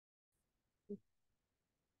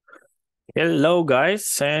Hello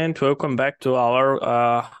guys and welcome back to our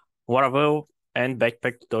Laravel and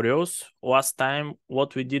Backpack tutorials. Last time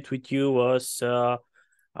what we did with you was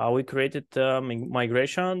we created a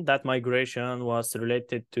migration. That migration was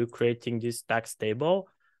related to creating this tax table.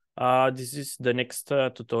 This is the next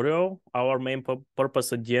tutorial. Our main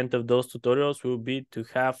purpose at the end of those tutorials will be to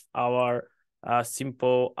have our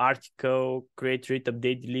simple article, create, read,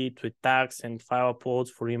 update, delete with tags and file uploads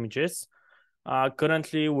for images.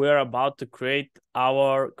 Currently, we're about to create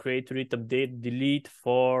our create, read, update, delete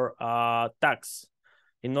for tags.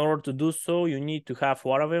 In order to do so, you need to have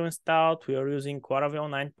Laravel installed. We are using Laravel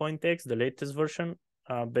 9.x, the latest version,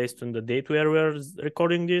 based on the date where we're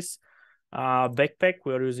recording this. Backpack,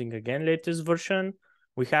 we're using again latest version.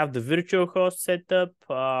 We have the virtual host setup.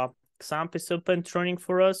 xampp is up and running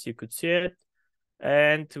for us. You could see it.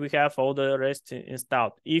 And we have all the rest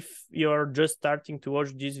installed. If you're just starting to watch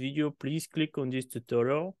this video, please click on this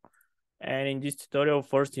tutorial. And in this tutorial,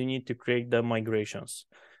 first you need to create the migrations.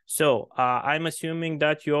 So I'm assuming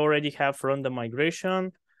that you already have run the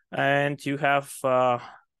migration and you have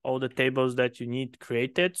all the tables that you need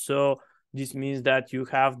created. So this means that you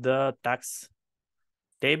have the tax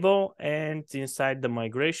table, and inside the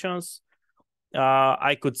migrations,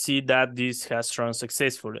 I could see that this has run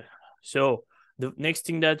successfully. So the next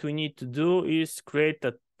thing that we need to do is create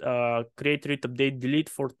a create, read, update, delete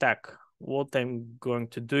for tag. What I'm going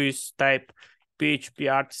to do is type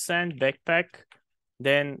PHP artisan backpack,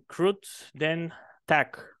 then CRUD, then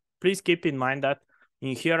tag. Please keep in mind that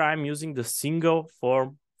in here I'm using the single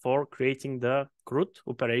form for creating the CRUD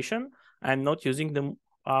operation. I'm not using the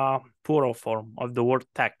plural form of the word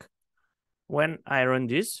tag. When I run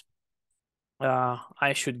this,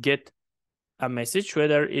 I should get a message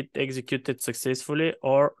whether it executed successfully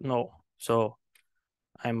or no. So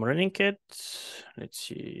I'm running it. Let's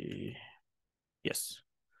see. Yes.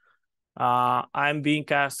 I'm being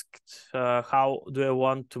asked how do I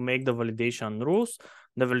want to make the validation rules.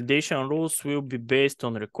 The validation rules will be based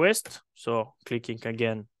on request. So clicking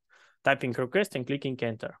again, typing request and clicking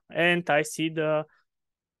enter. And I see that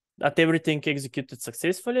everything executed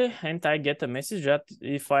successfully, and I get a message that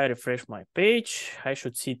if I refresh my page, I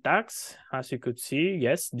should see tags. As you could see,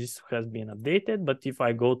 yes, this has been updated, but if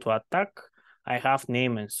I go to attack, I have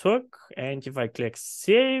name and swag, and if I click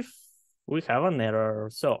save, we have an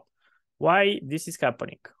error. So why this is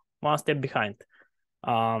happening? One step behind.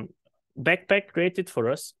 Backpack created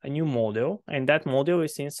for us a new model, and that model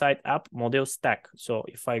is inside app model stack. So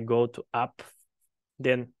if I go to app,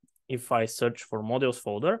 then if I search for models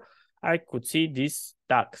folder, I could see these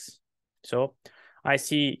tags. So I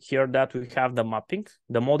see here that we have the mapping.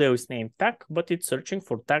 The model is named tag, but it's searching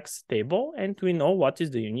for tags table, and we know what is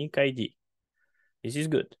the unique ID. This is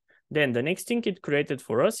good. Then the next thing it created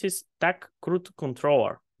for us is tag CRUD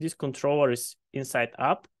controller. This controller is inside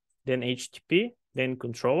app, then HTTP, then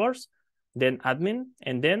controllers, then admin,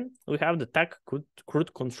 and then we have the tag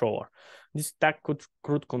CRUD controller. This tag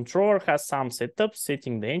CRUD controller has some setups,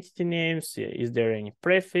 setting the entity names, is there any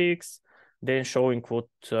prefix, then showing what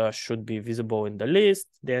should be visible in the list,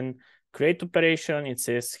 then create operation, it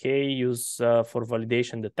says, hey, use for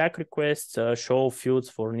validation the tag requests, show fields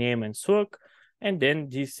for name and swag, and then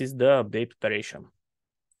this is the update operation.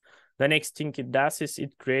 The next thing it does is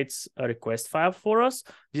it creates a request file for us.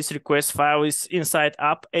 This request file is inside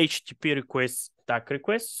app HTTP requests tag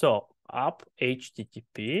requests. So app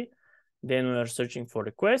HTTP, then we are searching for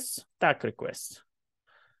requests, tag requests.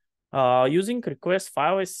 Using request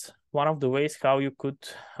file is one of the ways how you could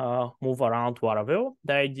move around Laravel.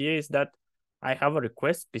 The idea is that I have a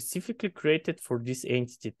request specifically created for this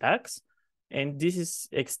entity tags, and this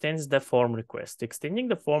extends the form request. Extending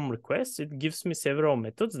the form request, it gives me several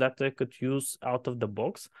methods that I could use out of the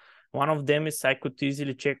box. One of them is I could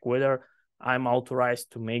easily check whether I'm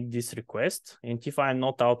authorized to make this request. And if I'm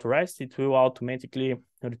not authorized, it will automatically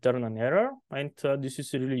return an error. And this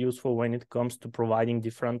is really useful when it comes to providing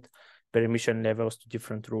different permission levels to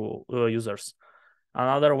different users.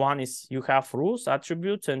 Another one is you have rules,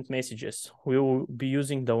 attributes, and messages. We will be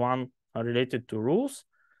using the one related to rules.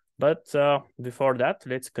 But before that,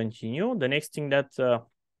 let's continue. The next thing that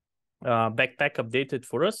Backpack updated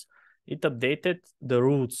for us, it updated the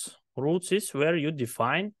routes. Routes is where you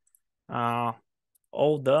define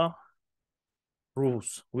all the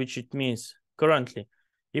rules, which it means currently,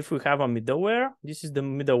 if we have a middleware, this is the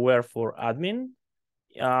middleware for admin.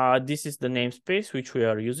 This is the namespace which we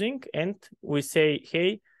are using, and we say,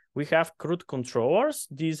 hey, we have CRUD controllers.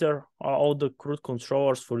 These are all the CRUD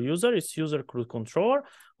controllers for user. It's user CRUD controller.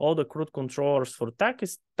 All the CRUD controllers for tag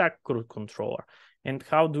is tag CRUD controller. And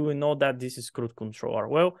how do we know that this is CRUD controller?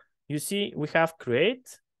 Well, you see, we have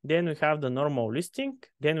create, then we have the normal listing,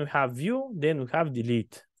 then we have view, then we have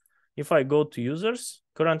delete. If I go to users,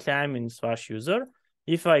 currently I'm in /user.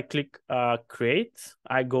 If I click create,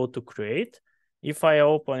 I go to create. If I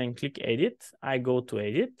open and click edit, I go to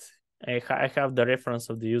edit. I have the reference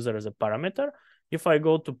of the user as a parameter. If I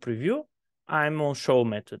go to preview, I'm on show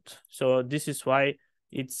method. So this is why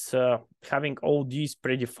it's having all these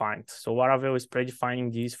predefined. So Laravel is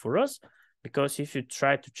predefining these for us, because if you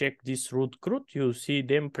try to check this root CRUD, you see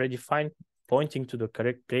them predefined pointing to the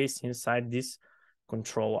correct place inside this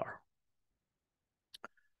controller.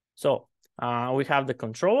 So we have the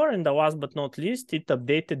controller, and the last but not least, it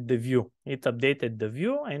updated the view. It updated the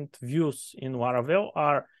view, and views in Laravel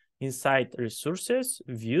are inside resources,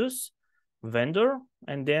 views, vendor,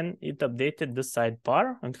 and then it updated the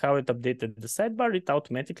sidebar. And how it updated the sidebar, it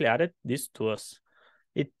automatically added this to us.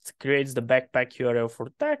 It creates the backpack URL for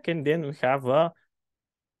tag, and then we have a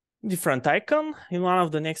different icon. In one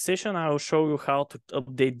of the next session, I will show you how to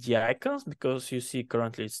update the icons, because you see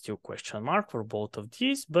currently it's still question mark for both of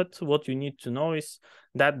these. But what you need to know is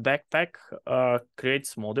that Backpack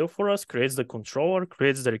creates model for us, creates the controller,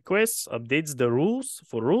 creates the requests, updates the rules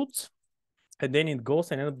for routes, and then it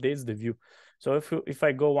goes and updates the view. So if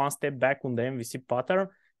I go one step back on the MVC pattern,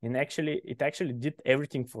 and it actually did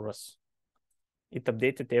everything for us. It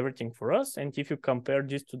updated everything for us. And if you compare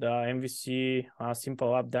this to the MVC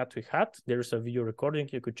simple app that we had, there's a video recording.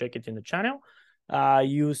 You could check it in the channel.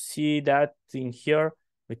 You see that in here,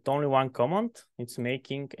 with only one command, it's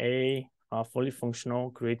making a fully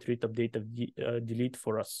functional create, read, update, delete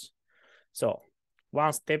for us. So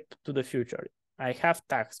one step to the future. I have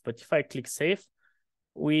tags, but if I click save,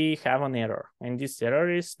 we have an error. And this error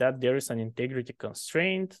is that there is an integrity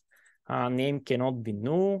constraint. Name cannot be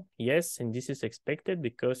null. Yes, and this is expected,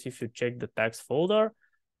 because if you check the tags folder,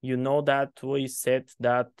 you know that we said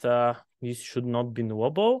that this should not be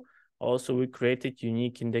nullable. Also, we created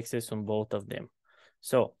unique indexes on both of them.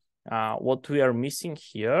 So what we are missing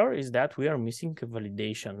here is that we are missing a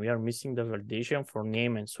validation. We are missing the validation for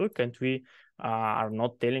name and Swag, and we are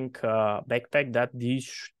not telling Backpack that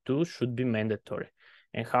these two should be mandatory.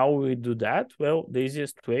 And how we do that? Well, the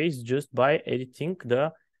easiest way is just by editing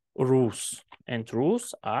the rules, and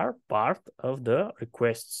rules are part of the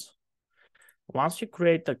requests. Once you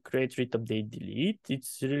create a create, read, update, delete,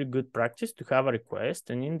 it's really good practice to have a request,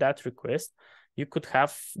 and in that request you could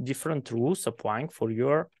have different rules applying for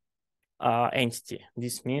your entity.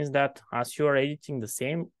 This means that as you are editing the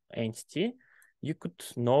same entity, you could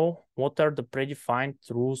know what are the predefined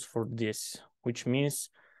rules for this, which means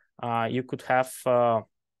you could have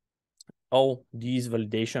all these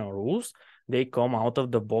validation rules. They come out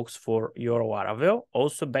of the box for your Laravel.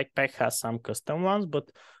 Also, Backpack has some custom ones,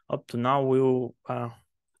 but up to now we'll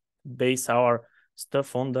base our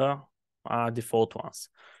stuff on the default ones.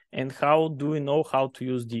 And how do we know how to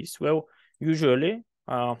use these? Well, usually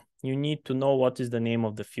you need to know what is the name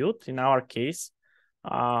of the field. In our case,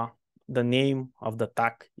 the name of the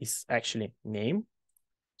tag is actually name.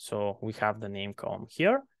 So we have the name column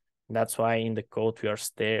here. That's why in the code we are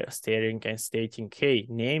staring and stating, hey,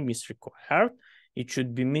 name is required. It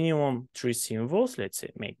should be minimum 3 symbols. Let's say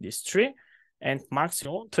make this 3, and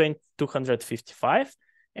maximum 255.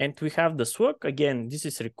 And we have the swag. Again, this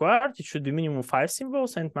is required. It should be minimum 5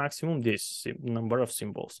 symbols and maximum this number of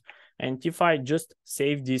symbols. And if I just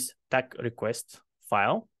save this tag request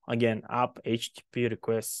file, again, app HTTP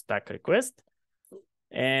request tag request,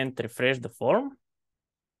 and refresh the form,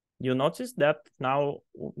 you notice that now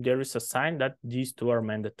there is a sign that these two are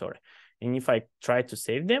mandatory. And if I try to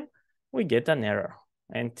save them, we get an error.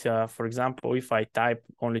 And for example, if I type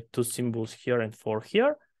only 2 symbols here and 4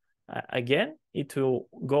 here, again, it will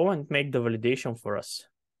go and make the validation for us.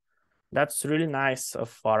 That's really nice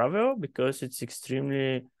of Laravel, because it's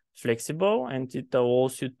extremely flexible and it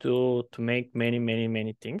allows you to make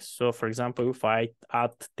many things. So for example, if I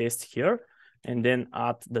add test here and then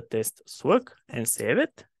add the test swag and save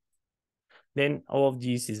it, then all of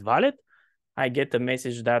this is valid. I get a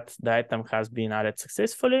message that the item has been added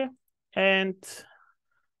successfully, and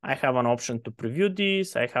I have an option to preview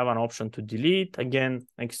this. I have an option to delete. Again,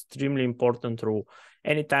 extremely important rule.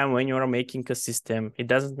 Anytime when you are making a system, it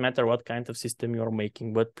doesn't matter what kind of system you're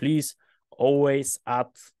making, but please always add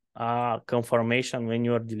confirmation when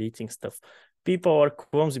you are deleting stuff. People are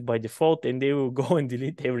clumsy by default and they will go and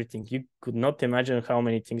delete everything. You could not imagine how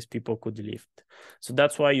many things people could delete. So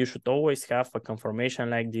that's why you should always have a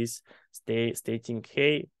confirmation like this, stating,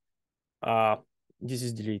 hey, this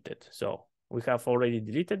is deleted. So we have already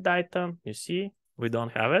deleted the item. You see, we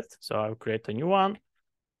don't have it. So I'll create a new one.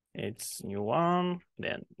 It's new one,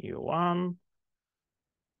 then new one.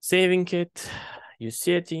 Saving it. you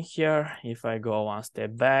see it in here. If I go one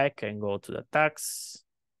step back and go to the tags,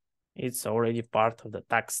 it's already part of the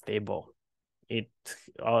tags table.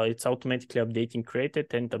 It's automatically updating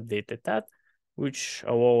created and updated that, which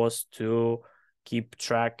allows us to keep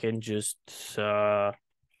track and just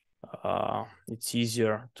it's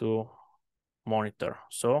easier to monitor.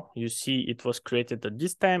 So you see it was created at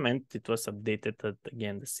this time and it was updated at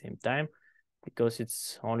again the same time, because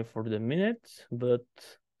it's only for the minute, but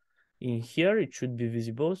in here it should be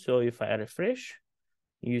visible. So if I refresh,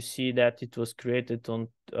 you see that it was created on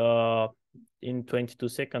in 22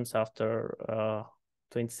 seconds after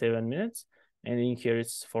 27 minutes, and in here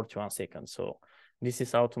it's 41 seconds. So this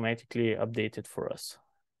is automatically updated for us.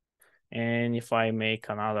 And if I make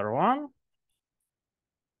another one,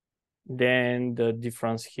 then the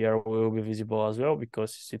difference here will be visible as well,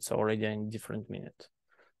 because it's already in different minute.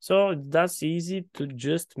 So that's easy to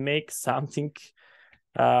just make something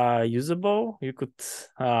usable. You could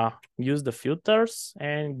use the filters,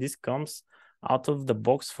 and this comes out of the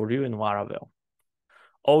box for you in Laravel.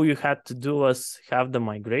 All you had to do was have the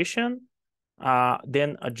migration,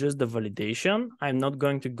 then adjust the validation. I'm not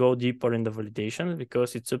going to go deeper in the validation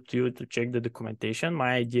because it's up to you to check the documentation.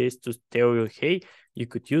 My idea is to tell you, hey, you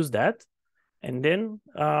could use that. And then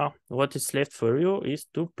what is left for you is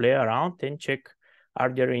to play around and check,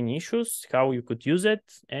 are there any issues, how you could use it,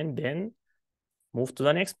 and then move to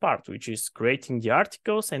the next part, which is creating the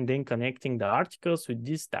articles and then connecting the articles with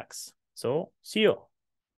these tags. So see you.